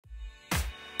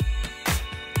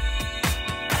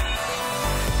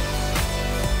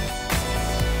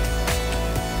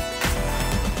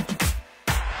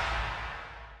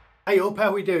Hey up,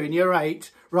 how we doing? You're right.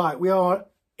 Right, we are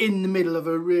in the middle of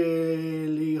a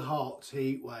really hot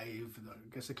heat wave. I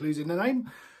guess the clue's in the name.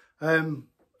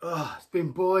 It's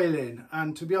been boiling,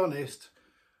 and to be honest,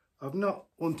 I've not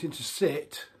wanted to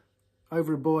sit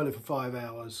over a boiler for 5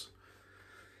 hours.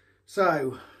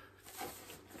 So,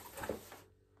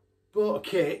 bought a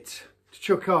kit to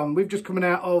chuck on. We've just coming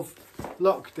out of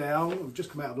lockdown. We've just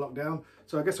come out of lockdown.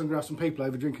 So I guess I'm going to have some people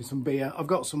over drinking some beer. I've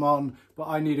got some on, but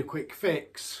I need a quick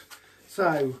fix.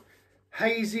 So,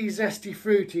 Hazy Zesty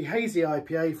Fruity Hazy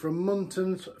IPA from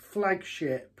Muntons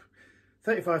Flagship.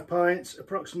 35 pints,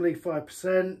 approximately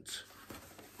 5%.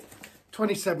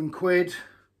 27 quid,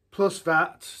 plus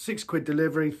VAT, 6 quid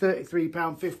delivery,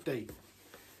 £33.50.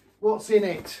 What's in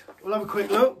it? We'll have a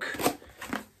quick look.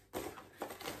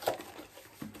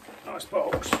 Nice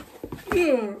box.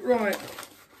 Yeah, right.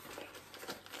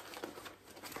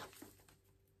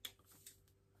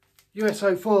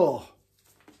 USO4.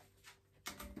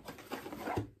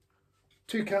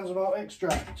 2 cans of malt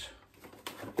extract.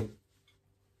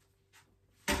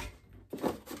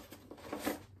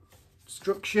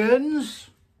 Instructions.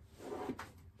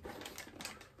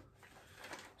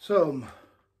 Some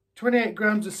 28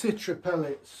 grams of citra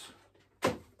pellets.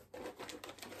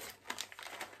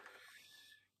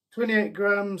 28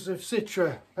 grams of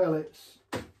citra pellets.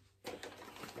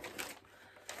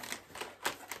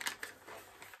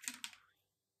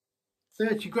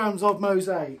 30 grams of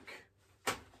mosaic.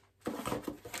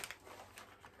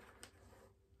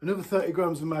 Another 30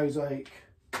 grams of mosaic.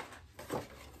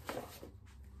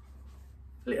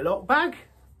 Little hot bag.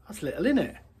 That's little, isn't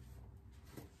it?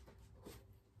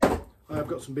 I've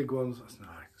got some big ones. That's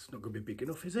not going to be big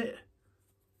enough, is it?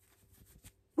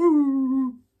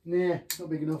 Woo! Nah, not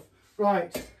big enough.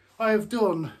 Right, I have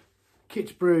done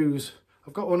kit brews.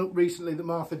 I've got one up recently that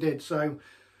Martha did. So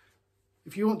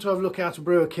if you want to have a look how to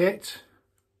brew a kit,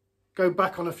 go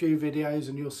back on a few videos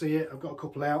and you'll see it. I've got a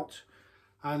couple out,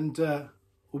 and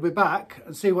we'll be back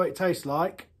and see what it tastes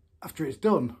like after it's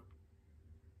done.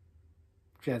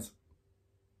 Cheers.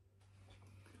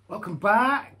 Welcome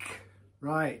back.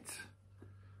 Right.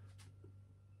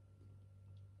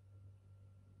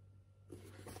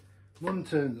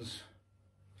 Muntons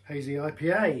Hazy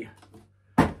IPA.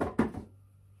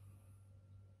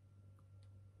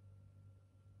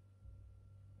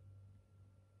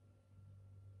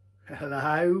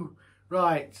 Hello.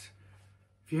 Right.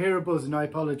 If you hear a buzzing, I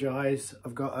apologise.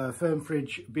 I've got a firm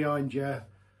fridge behind you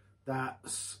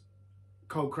that's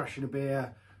cold crashing a beer,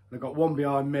 and I've got one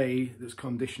behind me that's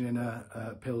conditioning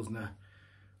a Pilsner.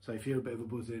 So if you hear a bit of a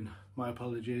buzzing, my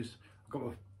apologies. I've got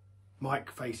my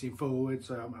mic facing forward,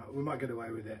 so we might get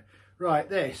away with it. Right,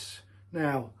 this.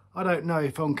 Now, I don't know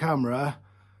if on camera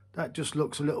that just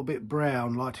looks a little bit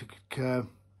brown, like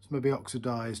it's maybe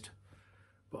oxidised.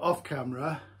 But off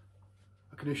camera,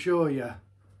 I can assure you,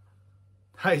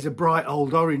 that is a bright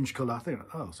old orange colour. I think,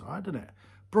 oh, it's alright, isn't it?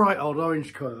 Bright old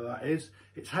orange colour, that is.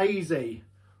 It's hazy.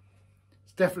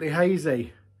 It's definitely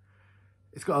hazy.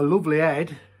 It's got a lovely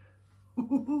head.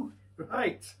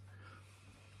 Right.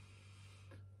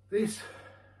 This,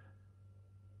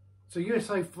 so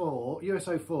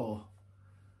USO4.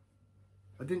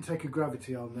 I didn't take a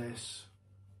gravity on this.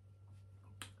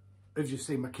 As you've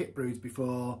seen my kit brews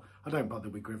before, I don't bother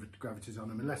with gravities on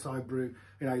them unless I brew,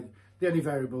 you know, the only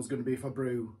variable is going to be if I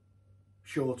brew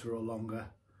shorter or longer.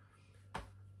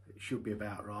 It should be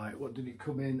about right. What did it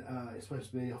come in? It's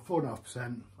supposed to be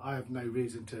 4.5%. I have no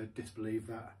reason to disbelieve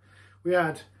that. We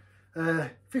had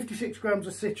 56 grams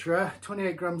of citra,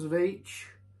 28 grams of each,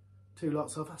 2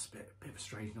 lots of, that's a bit of a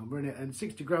strange number, isn't it? And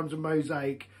 60 grams of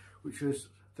mosaic, which was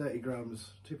 30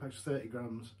 grams, 2 packs of 30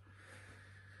 grams.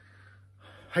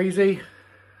 Hazy.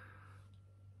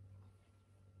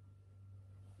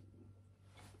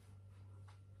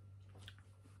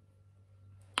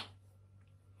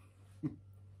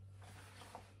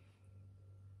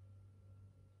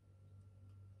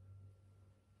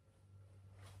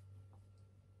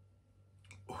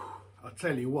 I'll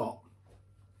tell you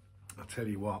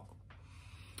what,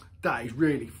 that is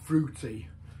really fruity,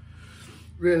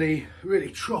 really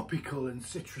tropical and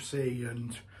citrusy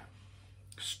and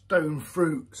stone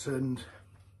fruits, and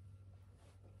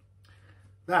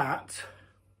that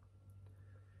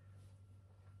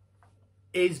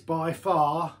is by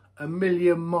far a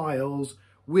million miles,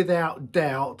 without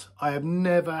doubt. I have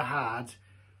never had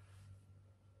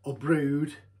or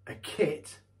brewed a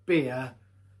kit beer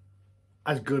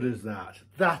as good as that.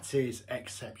 That is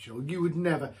exceptional. You would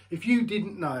never, if you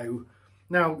didn't know.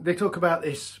 Now they talk about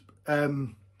this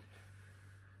twang,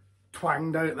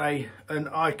 don't they? And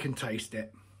I can taste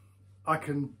it. I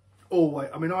can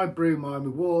always, I mean, I brew mine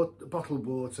with water, bottled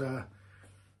water,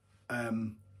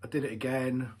 I did it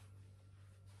again,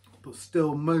 but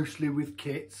still mostly with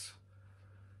kits.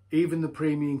 Even the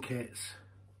premium kits,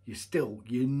 you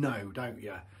know, don't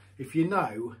you? If you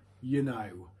know, you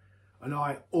know. And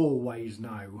I always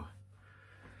know.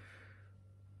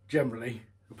 Generally,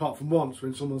 apart from once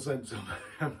when someone sent some,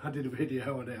 I did a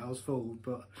video on it, I was fooled.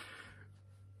 But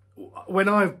when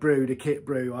I've brewed a kit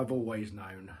brew, I've always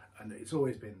known. And it's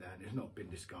always been there, and it's not been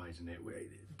disguising it.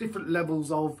 Different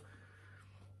levels of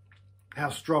how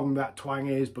strong that twang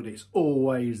is, but it's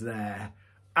always there.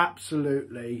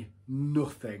 Absolutely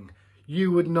nothing.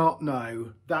 You would not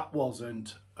know that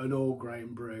wasn't an all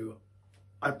grain brew.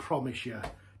 I promise you.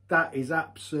 That is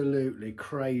absolutely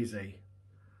crazy.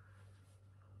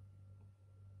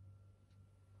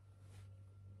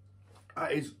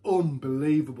 That is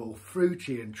unbelievable.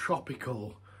 Fruity and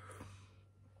tropical.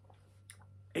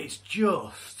 It's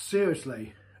just,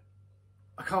 seriously,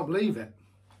 I can't believe it.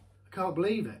 I can't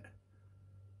believe it.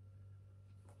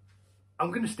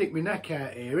 I'm going to stick my neck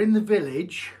out here. In the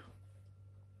village,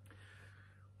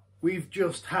 we've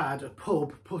just had a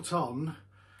pub put on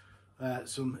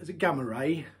some, is it Gamma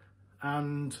Ray?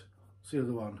 And what's the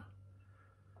other one?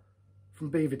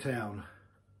 From Beavertown.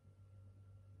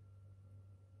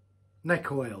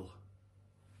 Neck oil.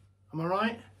 Am I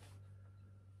right?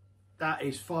 That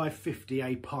is $5.50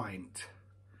 a pint.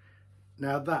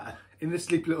 Now that, in this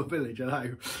sleepy little village, I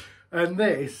know. And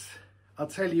this, I'll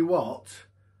tell you what,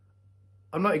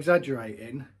 I'm not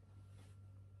exaggerating.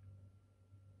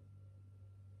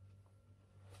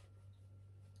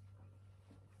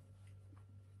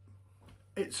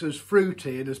 It's as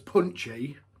fruity and as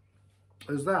punchy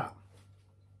as that.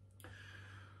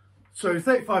 So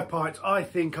 35 pints, I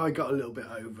think I got a little bit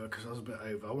over, because I was a bit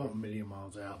over. I wasn't a million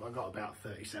miles out, but I got about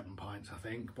 37 pints, I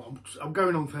think. But I'm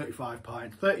going on 35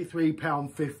 pints.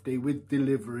 £33.50 with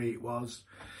delivery it was.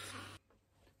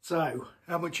 So,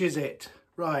 how much is it?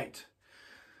 Right.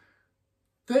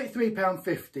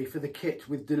 £33.50 for the kit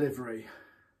with delivery.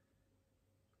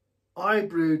 I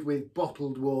brewed with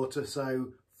bottled water,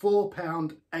 so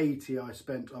 £4.80 I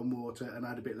spent on water and I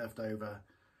had a bit left over.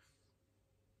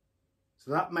 So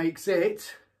that makes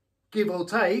it, give or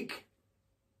take,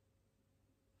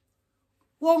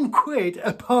 £1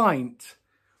 a pint.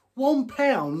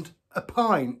 £1 a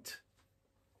pint.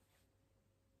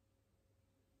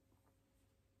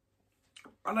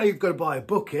 I know you've got to buy a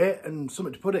bucket and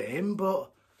something to put it in,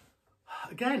 but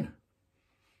again,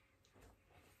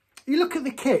 you look at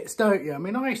the kits, don't you? I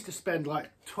mean, I used to spend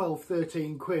like 12,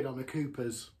 13 quid on a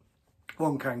Cooper's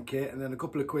 1 can kit, and then a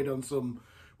couple of quid on some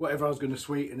whatever I was going to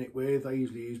sweeten it with. I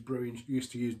usually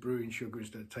used to use brewing sugar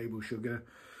instead of table sugar.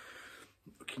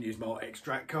 You can use malt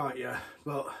extract, can't you?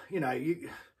 But, you know,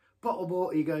 bottled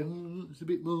water, you go, it's a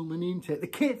bit more money, isn't it? The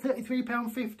kit,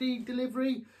 £33.50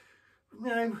 delivery, you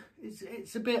know,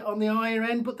 it's a bit on the higher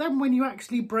end. But then when you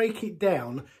actually break it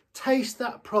down, taste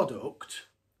that product,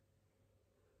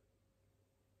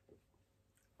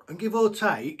 and give or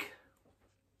take,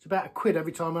 it's about £1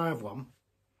 every time I have one.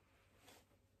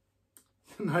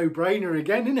 It's a no-brainer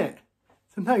again, isn't it?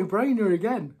 It's a no-brainer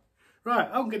again. Right,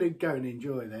 I'm going to go and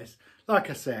enjoy this. Like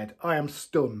I said, I am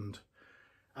stunned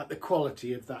at the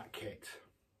quality of that kit.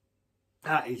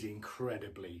 That is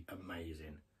incredibly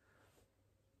amazing.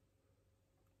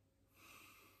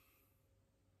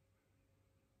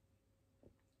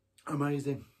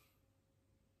 Amazing.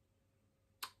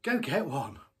 Go get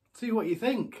one. See what you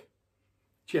think.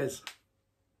 Cheers.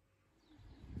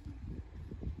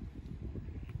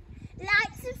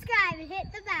 Like, subscribe and hit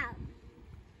the bell.